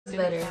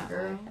better,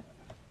 girl.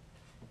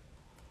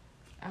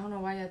 I don't know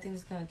why y'all think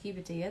it's gonna keep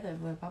it together,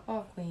 but pop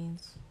off,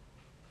 queens.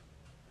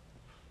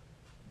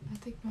 I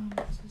think Mom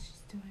knows what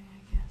she's doing, I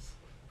guess.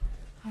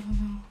 I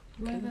don't know.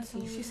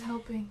 She's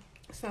helping.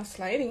 It's not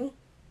sliding.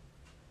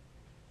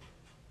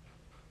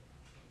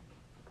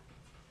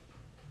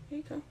 There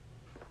you go.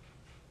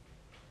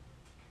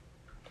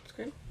 It's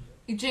good.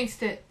 You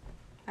jinxed it.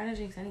 I didn't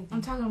jinx anything.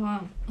 I'm talking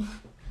about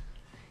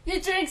you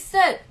jinxed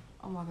it.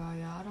 Oh my god,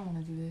 y'all, I don't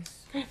want to do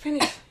this. Okay,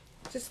 finish.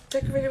 Just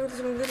decorate it with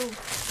some little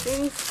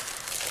things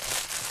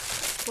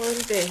for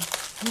the day.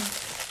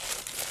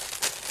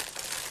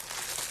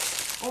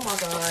 Oh my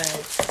god.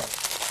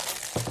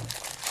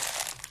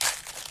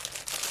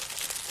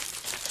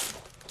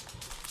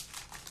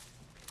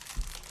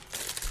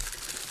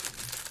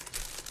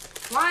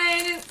 Why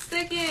ain't it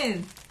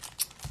sticking?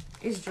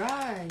 It's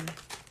dry.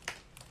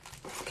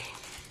 Okay.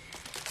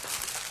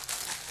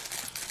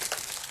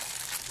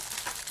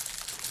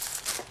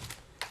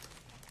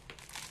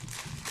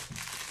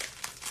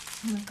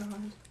 Oh my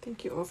god.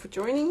 Thank you all for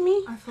joining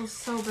me. I feel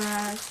so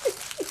bad.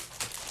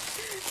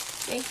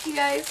 Thank you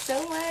guys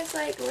so much.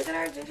 Like, look at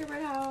our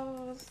gingerbread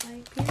house.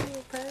 Like,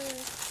 period,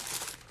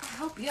 press. I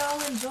hope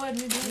y'all enjoyed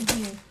me being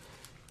here.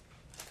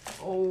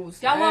 Oh,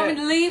 Y'all want me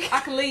to leave? I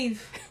can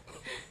leave.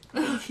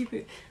 keep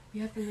it. We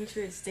have to make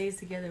sure it stays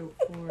together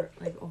for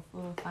like a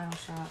full final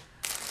shot.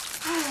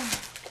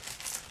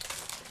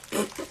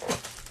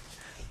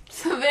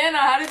 Savannah,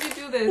 how did you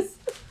do this?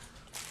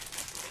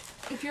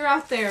 If you're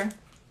out there,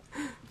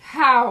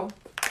 how?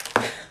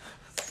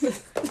 Hold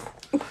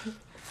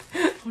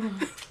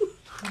on.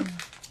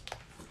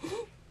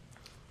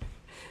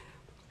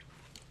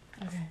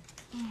 Okay.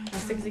 Oh my Now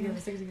stick it together.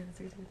 Stick it together.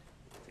 Stick it together.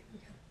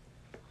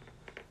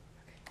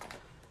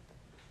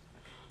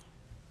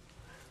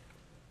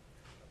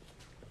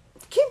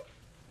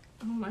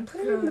 Oh my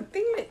Put it in the god.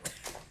 thing.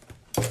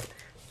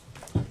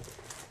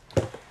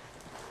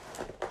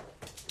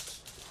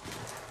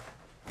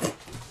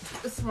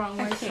 It's the wrong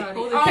way, shawty.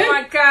 hold it. Oh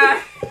my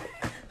god.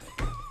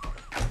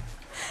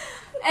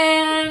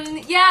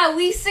 And yeah,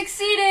 we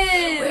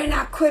succeeded. We're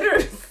not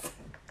quitters.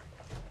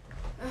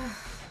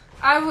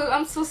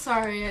 I'm so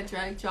sorry I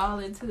dragged y'all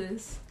into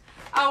this.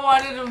 I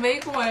wanted to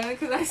make one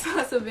because I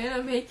saw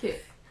Savannah make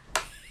it.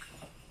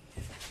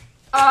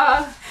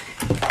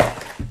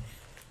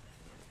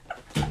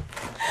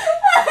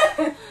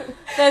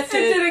 That's it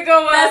didn't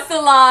go well. That's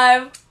the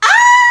live.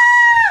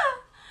 Ah!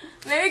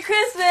 Merry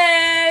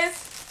Christmas.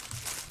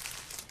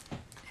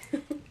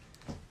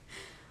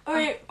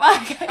 Alright, bye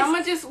guys. I'm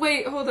gonna just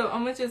wait. Hold up.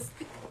 I'm gonna just.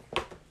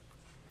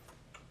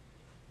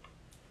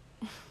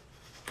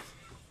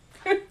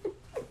 Wait,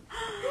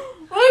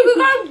 we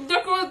gotta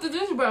decorate the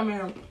gingerbread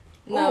man.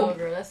 No, Oh,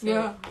 girl, that's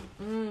yeah.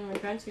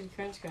 Crunchy,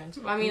 crunch.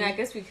 I mean, I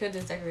guess we could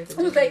just decorate the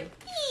I was like,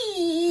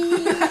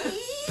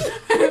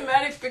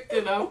 Maddie picked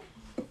it up.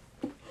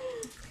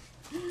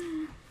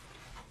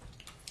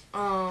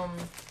 Oh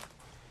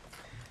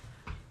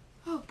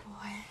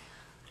boy.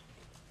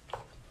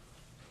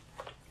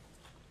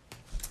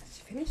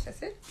 she finished?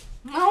 That's it?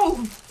 No.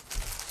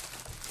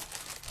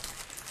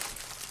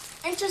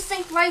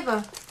 Interesting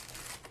flavor.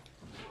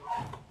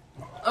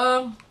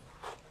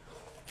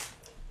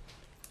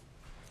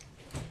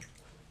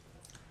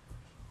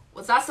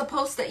 Was I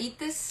supposed to eat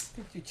this?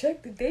 Did you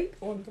check the date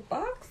on the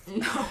box?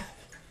 No.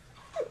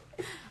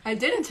 I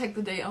didn't check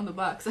the date on the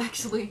box,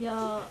 actually.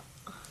 y'all.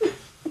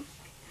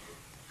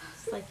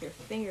 It's like your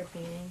finger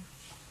painting.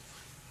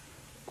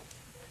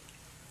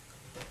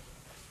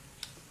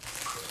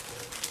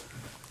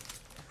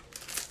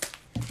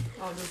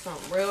 I'll do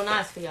something real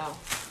nice for y'all.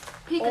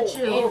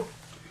 Pikachu. Oh.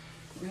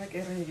 Mira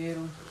que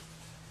reguero.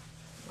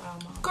 Wow,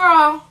 mom.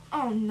 Girl.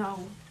 Oh, no.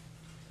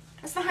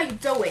 That's not how you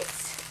do it.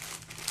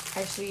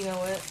 Actually, you know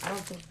what? I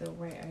don't think the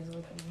right eyes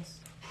look at this.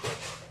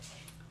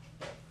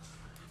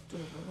 Do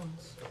the blue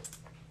ones.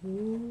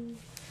 Ooh.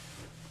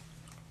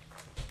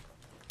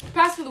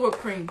 Pass me the whipped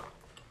cream.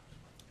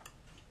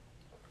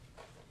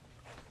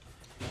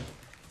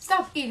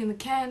 Stop eating the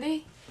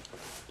candy.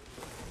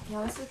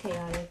 Y'all, this is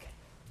chaotic.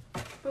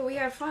 But we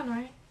had fun,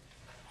 right?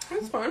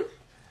 That's fun.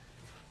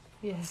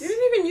 Yes. You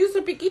didn't even use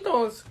the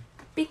piquitos.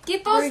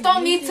 Piquitos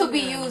don't need to be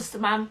used,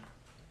 ma'am.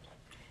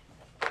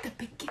 The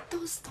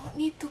piquitos don't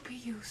need to be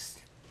used.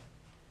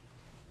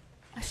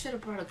 I should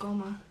have brought a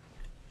goma.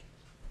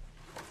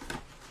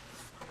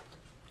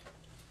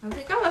 I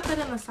think I left it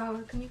in the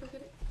salad. Can you go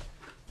get it?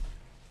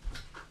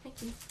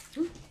 Thank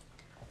you.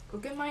 Go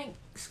get my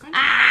scrunchie.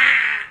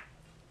 Ah!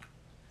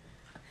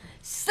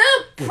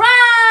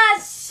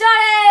 Surprise,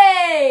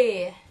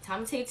 shawty!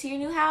 Time to take it to your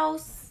new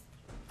house.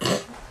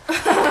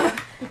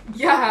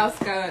 Your house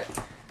got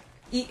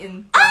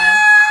eaten.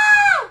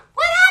 Ah!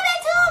 What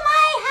happened to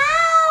my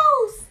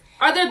house?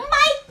 Are there...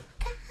 My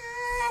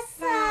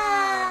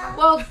casa.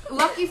 Well,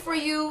 lucky for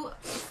you,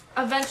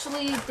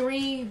 eventually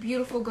 3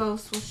 beautiful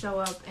ghosts will show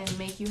up and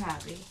make you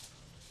happy.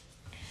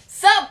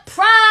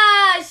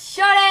 Surprise,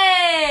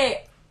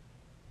 shawty!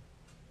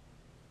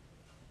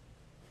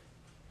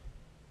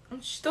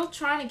 I'm still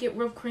trying to get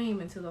whipped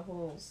cream into the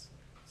holes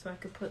so I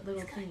could put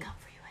little It's gonna cream. come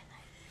for you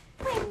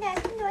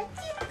Buenas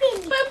noches,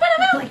 Billy.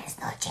 Buenas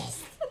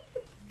noches.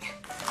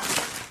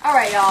 All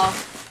right, y'all.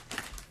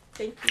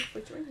 Thank you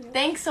for joining us.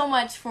 Thanks so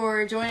much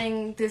for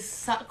joining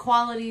this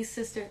quality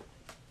sister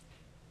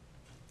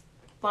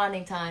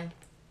bonding time,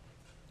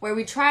 where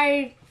we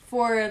tried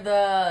for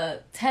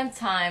the 10th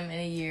time in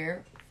a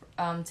year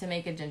to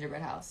make a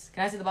gingerbread house.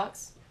 Can I see the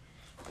box?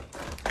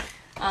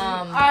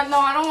 Mm. No,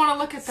 I don't want to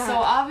look at that. So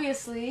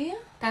obviously,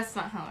 That's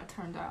not how it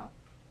turned out.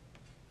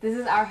 this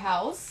is our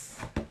house.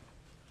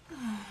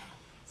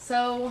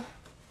 So,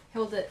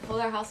 hold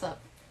our house up.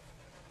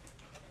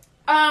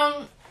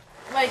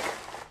 Like,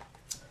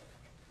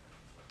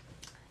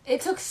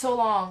 It took so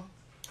long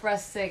for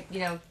us to,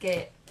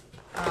 get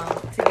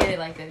it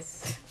like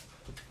this.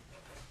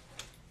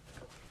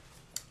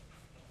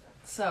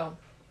 So,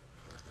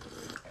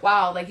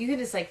 wow, like you can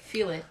just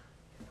feel it.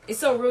 It's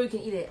so real you can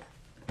eat it.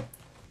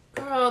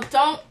 girl,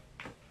 don't.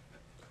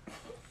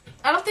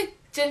 I don't think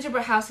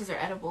gingerbread houses are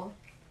edible.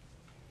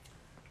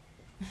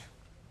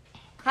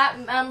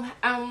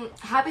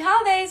 Happy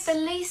holidays.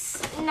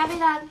 Feliz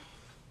Navidad.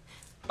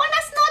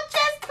 Buenas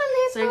noches,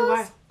 Feliz. Say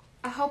goodbye.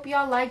 I hope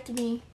y'all liked me.